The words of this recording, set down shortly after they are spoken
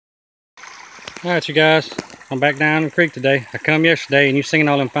Alright, you guys, I'm back down the creek today. I come yesterday and you seen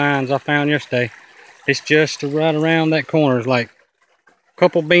all them finds I found yesterday. It's just right around that corner. It's like a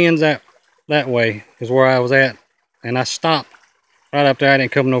couple bends that way is where I was at. And I stopped right up there. I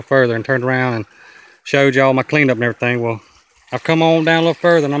didn't come no further and turned around and showed y'all my cleanup and everything. Well, I've come on down a little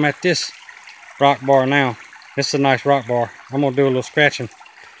further and I'm at this rock bar now. This is a nice rock bar. I'm gonna do a little scratching.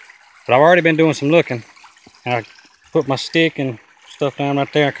 But I've already been doing some looking. And I put my stick and stuff down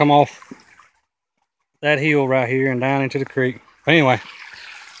right there. I come off that hill right here and down into the creek. But anyway,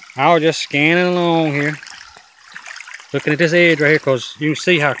 I was just scanning along here, looking at this edge right here, because you can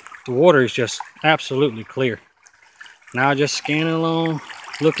see how the water is just absolutely clear. Now just scanning along,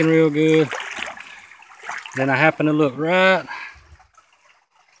 looking real good. Then I happen to look right,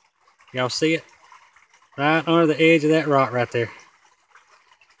 y'all see it? Right under the edge of that rock right there.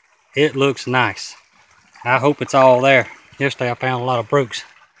 It looks nice. I hope it's all there. Yesterday I found a lot of brooks.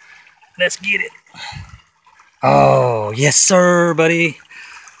 Let's get it. Oh, yes sir, buddy.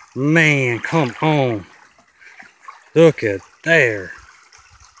 Man, come on. Look at there.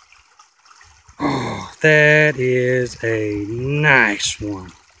 Oh, that is a nice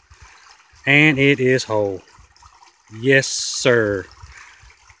one. And it is whole. Yes, sir.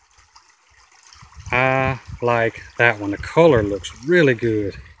 I like that one. The color looks really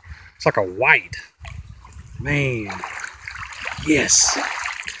good. It's like a white. Man. Yes.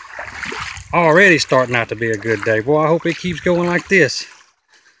 Already starting out to be a good day. Boy, I hope it keeps going like this.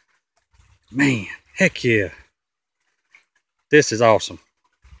 Man, heck yeah. This is awesome.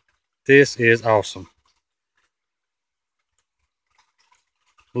 This is awesome.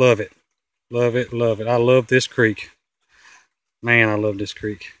 Love it. Love it, love it. I love this creek. Man, I love this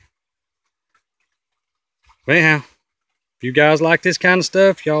creek. But anyhow, if you guys like this kind of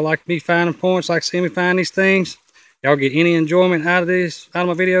stuff, y'all like me finding points, like seeing me find these things, y'all get any enjoyment out of my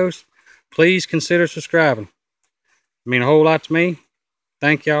videos, please consider subscribing. It means a whole lot to me.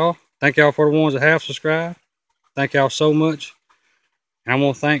 Thank y'all. Thank y'all for the ones that have subscribed. Thank y'all so much. And I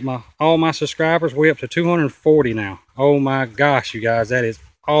want to thank all my subscribers. We're up to 240 now. Oh my gosh, you guys, that is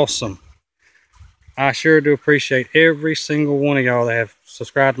awesome. I sure do appreciate every single one of y'all that have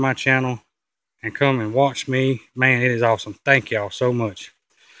subscribed to my channel and come and watch me. Man, it is awesome. Thank y'all so much.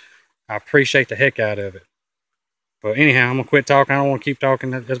 I appreciate the heck out of it. But anyhow, I'm going to quit talking. I don't want to keep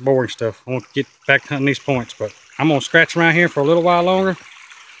talking. That's boring stuff. I want to get back hunting these points. But I'm going to scratch around here for a little while longer.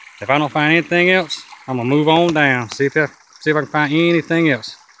 If I don't find anything else, I'm going to move on down. See if I can find anything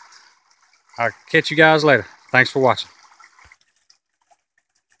else. I'll catch you guys later. Thanks for watching.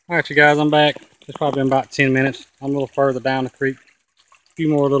 Alright, you guys, I'm back. It's probably been about 10 minutes. I'm a little further down the creek. A few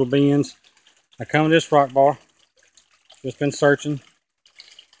more little bends. I come to this rock bar. Just been searching.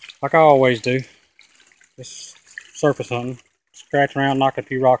 Like I always do. Just surface hunting, scratch around, knock a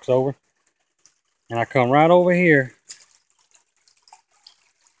few rocks over, and I come right over here,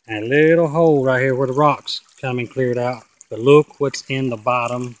 and a little hole right here where the rocks coming cleared out. But look what's in the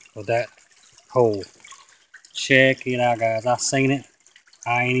bottom of that hole. Check it out, guys. I seen it.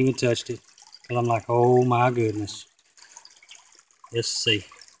 I ain't even touched it, because I'm like, oh my goodness. Let's see.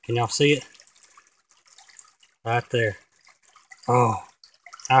 Can y'all see it? Right there. Oh,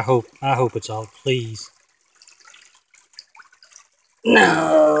 I hope it's all. Please.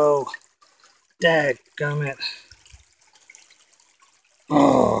 No! Dadgummit.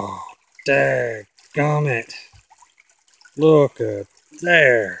 Oh, dadgummit. Look at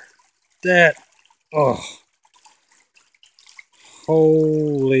there. That, oh.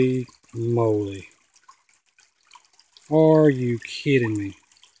 Holy moly. Are you kidding me?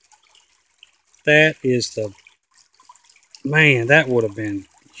 That is the, man, that would have been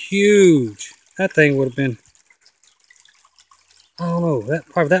huge. That thing would have been, I don't know, that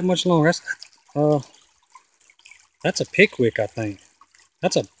probably that much longer. That's a pickwick, I think. I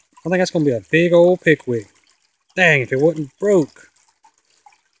think that's gonna be a big old pickwick. Dang, if it wasn't broke.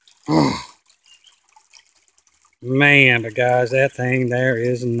 Oh. Man, but guys, that thing there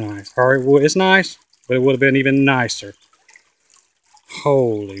is nice. Or it's nice, but it would have been even nicer.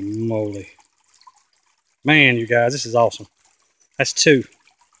 Holy moly. Man, you guys, this is awesome. That's two.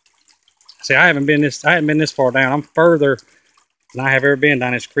 See, I haven't been this far down. I'm further than I have ever been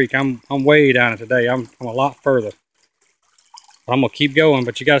down this creek. I'm way down it today. I'm a lot further. But I'm gonna keep going.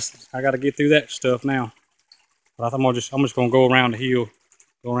 But you guys, I gotta get through that stuff now. But I'm just gonna go around the hill,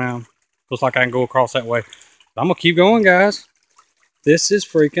 go around. Looks like I can go across that way. But I'm gonna keep going, guys. This is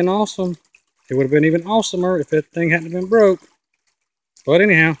freaking awesome. It would have been even awesomer if that thing hadn't been broke. But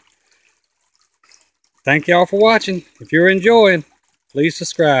anyhow, thank y'all for watching. If you're enjoying, please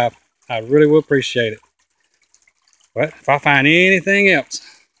subscribe. I really will appreciate it. But if I find anything else,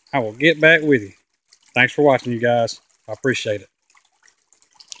 I will get back with you. Thanks for watching, you guys. I appreciate it.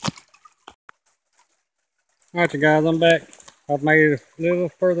 Alright, you guys, I'm back. I've made it a little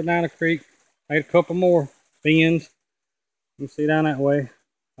further down the creek. Made a couple more bends. You can see down that way.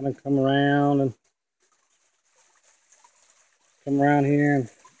 I'm gonna come around here and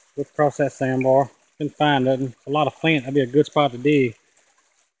look across that sandbar. Couldn't find nothing. It's a lot of flint. That'd be a good spot to dig.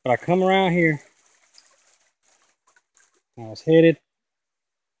 But I come around here. I was headed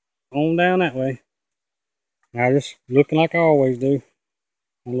on down that way. Now just looking like I always do.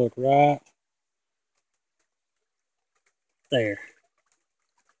 I look right there.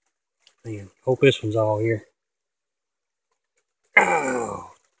 Man, hope this one's all here.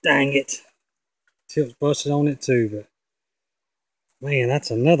 Oh, dang it. Tip's busted on it too, but man,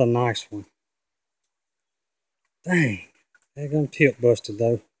 that's another nice one. Dang, that gum tip busted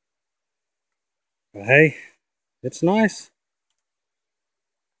though. But hey, it's nice.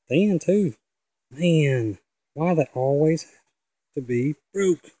 Thin too. Man, why they always have to be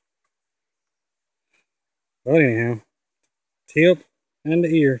broke? But anyhow, tip and the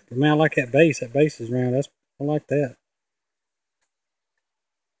ear. But man, I like that base. That base is round. I like that.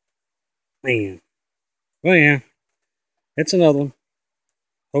 Man. Well, yeah, it's another one.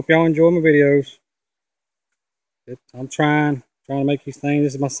 Hope y'all enjoy my videos. I'm trying to make these things.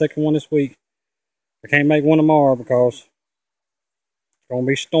 This is my second one this week. I can't make one tomorrow because it's going to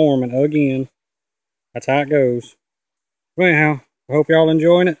be storming again. That's how it goes. Well, anyhow, I hope y'all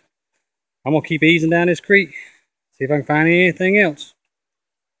enjoying it. I'm going to keep easing down this creek. See if I can find anything else.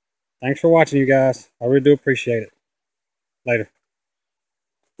 Thanks for watching, you guys. I really do appreciate it. Later.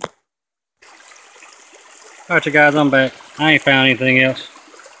 Alright, you guys, I'm back. I ain't found anything else.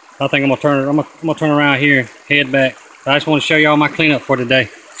 I think I'm gonna turn around here and head back. But I just want to show y'all my cleanup for today.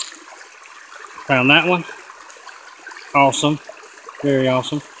 Found that one. Awesome. Very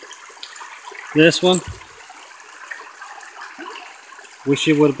awesome. This one. Wish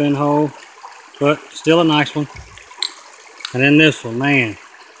it would have been whole, but still a nice one. And then this one, man.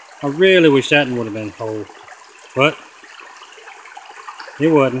 I really wish that one would have been whole, but it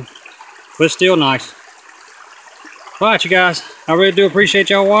wasn't. But still nice. Alright, you guys, I really do appreciate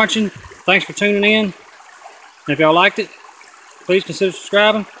y'all watching. Thanks for tuning in. And if y'all liked it, please consider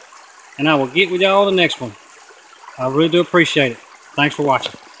subscribing. And I will get with y'all the next one. I really do appreciate it. Thanks for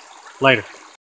watching. Later.